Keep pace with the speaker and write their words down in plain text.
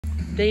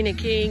Dina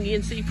King,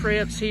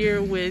 NCPreps here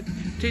with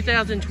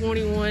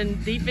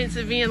 2021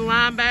 defensive end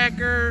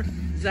linebacker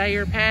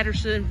Zaire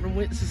Patterson from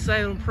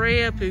Winston-Salem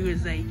Prep, who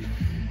is a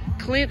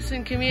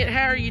Clemson commit.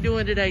 How are you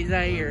doing today,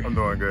 Zaire? I'm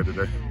doing good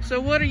today. So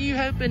what are you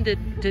hoping to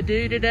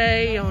do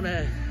today on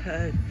a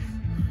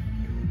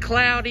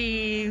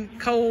cloudy,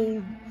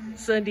 cold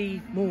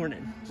Sunday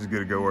morning? Just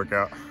get a good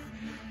workout.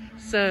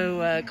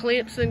 So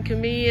Clemson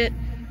commit.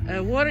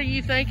 What are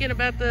you thinking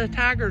about the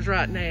Tigers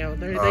right now?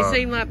 They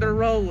seem like they're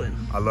rolling.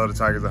 I love the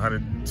Tigers,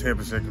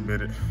 110%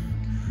 committed.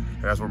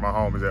 And that's where my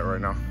home is at right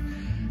now.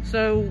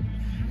 So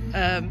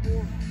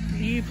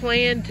you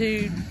plan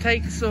to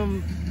take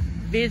some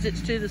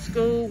visits to the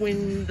school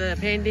when the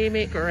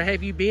pandemic, or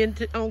have you been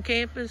on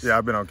campus? Yeah,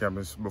 I've been on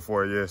campus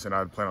before, yes, and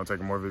I plan on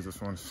taking more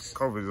visits once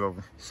COVID is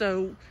over.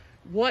 So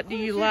what do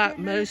you like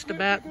most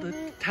about the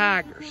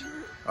Tigers?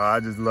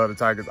 I just love the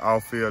Tigers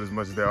off field as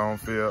much as their on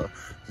field.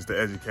 Just the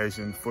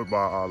education,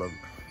 football, all of it.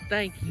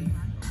 Thank you.